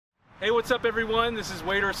Hey, what's up everyone? This is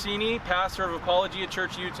Wade Orsini, pastor of Apologia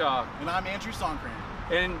Church Utah. And I'm Andrew Songren.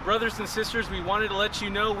 And brothers and sisters, we wanted to let you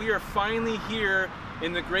know we are finally here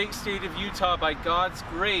in the great state of Utah by God's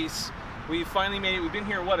grace. We finally made it. We've been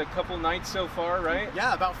here, what, a couple nights so far, right?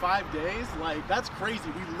 Yeah, about 5 days. Like, that's crazy.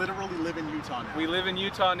 We literally live in Utah now. We live in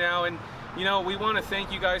Utah now, and you know, we want to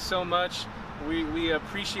thank you guys so much. We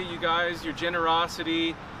appreciate you guys, your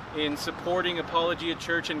generosity in supporting Apologia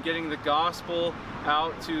Church and getting the gospel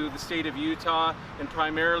out to the state of Utah, and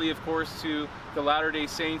primarily, of course, to the Latter-day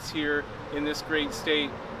Saints here in this great state.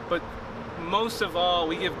 But most of all,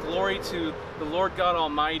 we give glory to the Lord God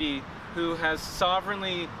Almighty, who has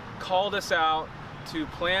sovereignly called us out to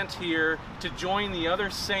plant here, to join the other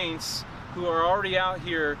saints who are already out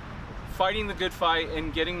here fighting the good fight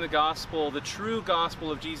and getting the gospel, the true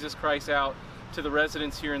gospel of Jesus Christ, out to the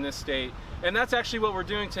residents here in this state. And that's actually what we're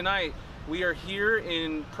doing tonight. We are here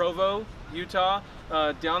in Provo, Utah,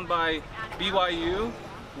 down by BYU.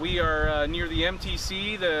 We are near the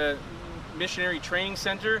MTC, the Missionary Training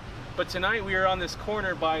Center. But tonight we are on this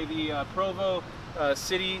corner by the Provo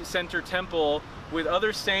City Center Temple with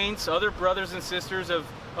other saints, other brothers and sisters of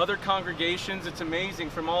other congregations. It's amazing,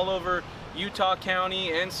 from all over Utah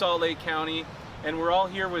County and Salt Lake County. And we're all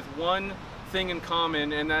here with one thing in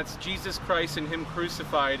common, and that's Jesus Christ and Him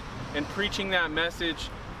crucified, and preaching that message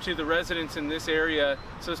to the residents in this area.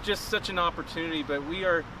 So it's just such an opportunity, but we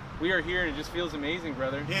are here, and it just feels amazing,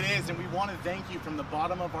 brother. It is, and we want to thank you from the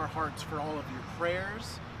bottom of our hearts for all of your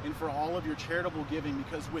prayers and for all of your charitable giving,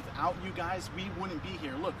 because without you guys, we wouldn't be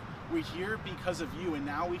here. Look, we're here because of you, and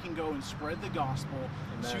now we can go and spread the gospel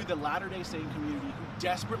to the Latter-day Saint community who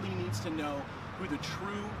desperately needs to know who the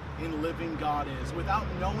true and living God is. Without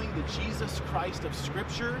knowing the Jesus Christ of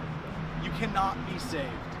Scripture, you cannot be saved,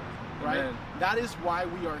 right? Amen. That is why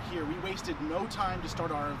we are here. We wasted no time to start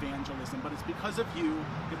our evangelism, but it's because of you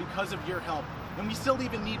and because of your help, and we still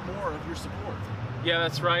even need more of your support. Yeah,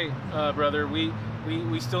 that's right, brother. We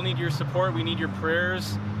still need your support. We need your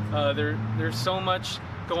prayers. There's so much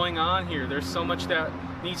going on here. There's so much that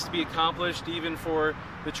needs to be accomplished, even for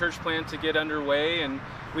the church plant to get underway. And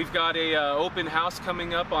we've got a open house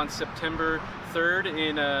coming up on September 3rd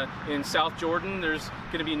in South Jordan. There's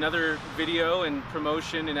going to be another video and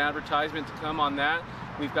promotion and advertisement to come on that.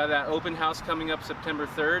 We've got that open house coming up September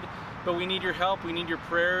 3rd. But we need your help. We need your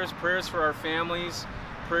prayers for our families,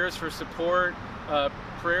 prayers for support,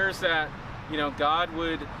 prayers that, you know, God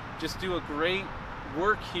would just do a great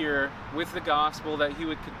work here with the gospel, that He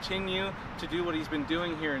would continue to do what He's been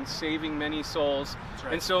doing here and saving many souls.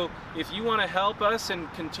 Right. And so if you want to help us and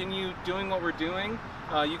continue doing what we're doing,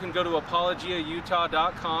 you can go to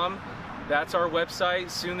apologiautah.com. That's our website.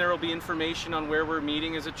 Soon there will be information on where we're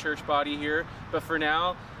meeting as a church body here. But for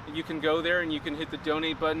now, you can go there and you can hit the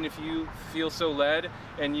donate button if you feel so led,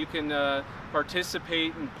 and you can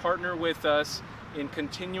participate and partner with us in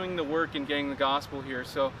continuing the work and getting the gospel here.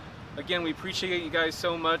 So again, we appreciate you guys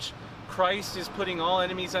so much. Christ is putting all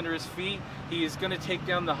enemies under His feet. He is going to take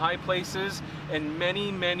down the high places, and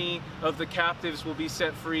many, many of the captives will be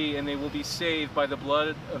set free, and they will be saved by the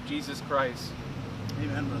blood of Jesus Christ.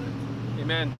 Amen, brother. Amen.